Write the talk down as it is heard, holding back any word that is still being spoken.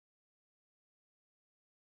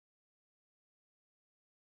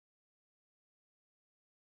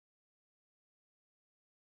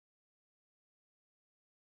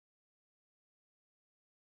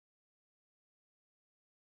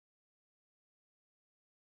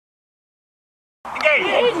Engage!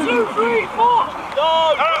 1, 2, 3, 4!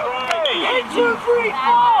 No! 1, 2, 3, 4!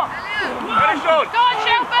 Finish on! Go on,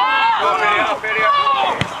 Shelford! Up here.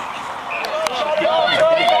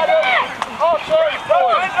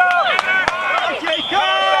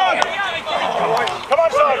 Come on,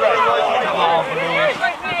 side race!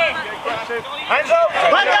 Hands up!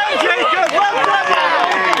 Well done, Jacob! Well done!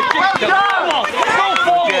 Well done! Go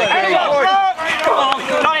forward! Hands up! Come on!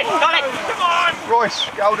 Got it! Come on! Royce,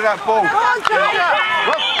 get hold of that ball. Come on, Jacob!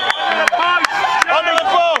 Under the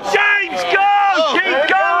ball! James, go! Keep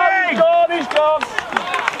going! He's gone!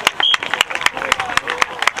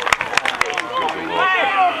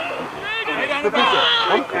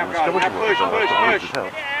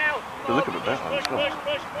 They look a bit better.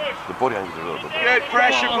 The body angles are a little bit better. Good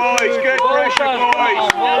pressure, boys. Good pressure,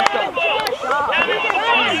 boys.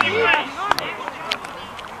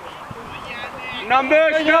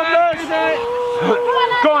 Numbers.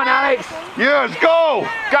 Go on, Alex! Yes, go!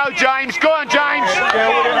 Go, James! Go on, James!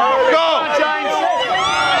 Go! James!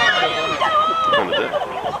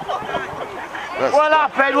 Well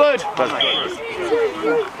up, Edward!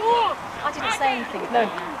 I didn't say anything. No.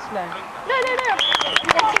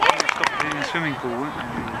 In the swimming pool, weren't they?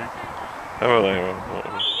 How are they?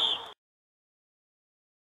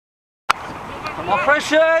 Come on,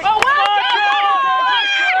 Freshie! Oh, well done!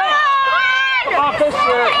 Come on,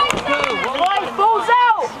 Freshie! Balls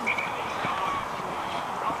out!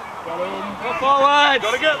 Go forward!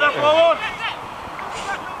 Gotta get that forward!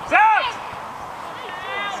 Set!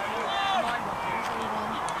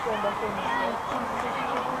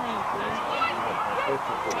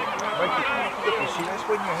 That's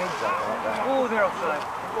when your head's up like that. Oh, they're offside.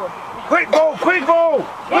 Quick ball! Quick ball!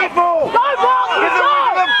 Quick ball! Go, ball! Give the wing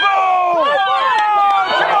of the ball!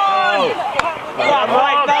 Come on,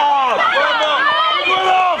 right dog!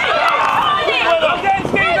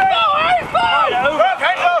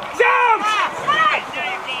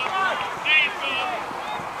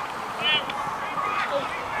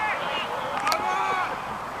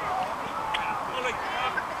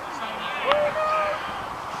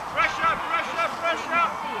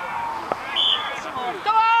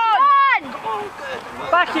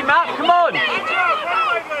 Back him up, come on!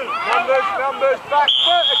 Numbers, back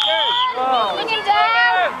foot again! Bring him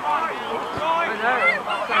down!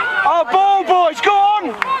 Oh, ball, boys, go on!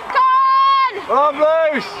 Go on! Arm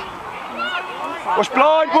loose! Bush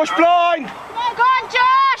blind! Go on,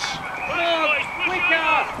 Josh!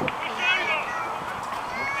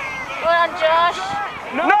 Go on, Josh!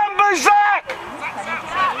 Numbers, Zach! Go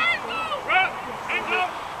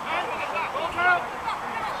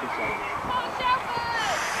on, Josh!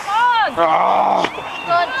 Over!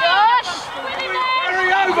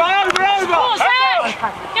 Oh, Zach!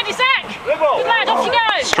 Get your Zach! Good lad, off you go!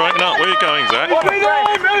 Straighten up, where are you going, Zach? Who's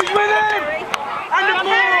with him? And the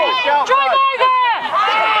ball! Drive over!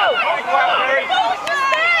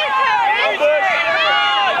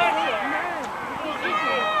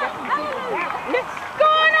 Go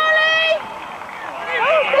on, Ollie!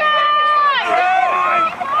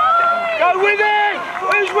 Go with him!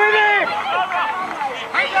 Who's with him?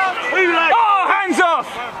 Oh, hands off!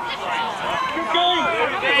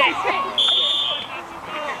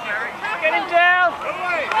 Get him down!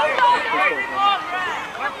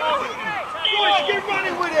 Royce, keep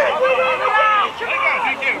running with it!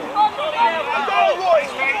 Go,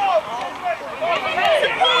 Royce!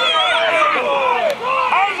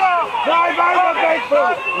 Drive over,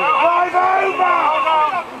 Bedford! Drive over!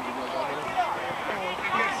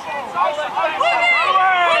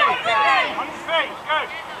 On his feet, go!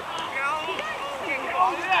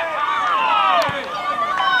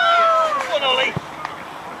 Come on, Ollie!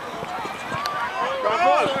 Go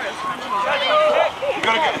on! You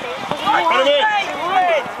gotta get it! Put him in!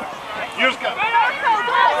 You just go!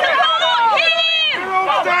 You're all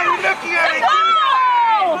standing looking at it!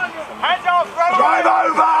 Hands off, brother! Drive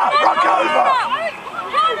over! Rock over!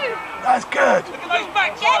 That's good! Get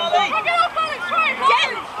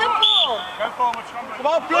the ball! Go forward, Scrum. Come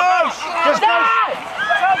on, Blues! Just go!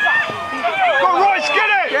 Go on, Royce, get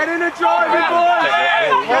it! Get in the driving, boys!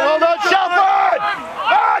 Hold on, Shelford!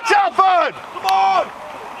 Ah, Shelford! Come on!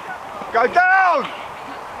 Go down!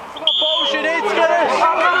 Bullshit, it's good!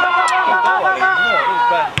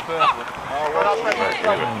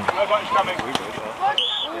 Nobody's coming.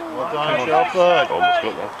 Well done, Shelford. Almost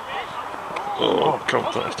got that. Oh,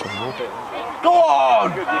 contact. Go on!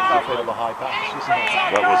 That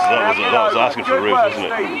was asking for a roof, wasn't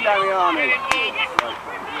it?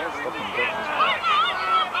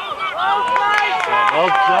 Well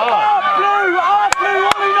done. Blue, Ollie,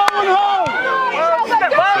 no one home!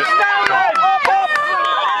 Step up, stand up!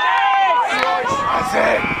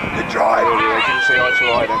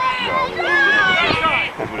 try then.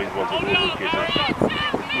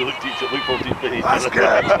 That's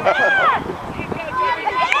good.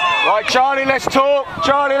 Right, Charlie, let's talk.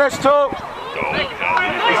 Charlie, let's talk.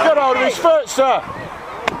 He's got hold of his foot, sir.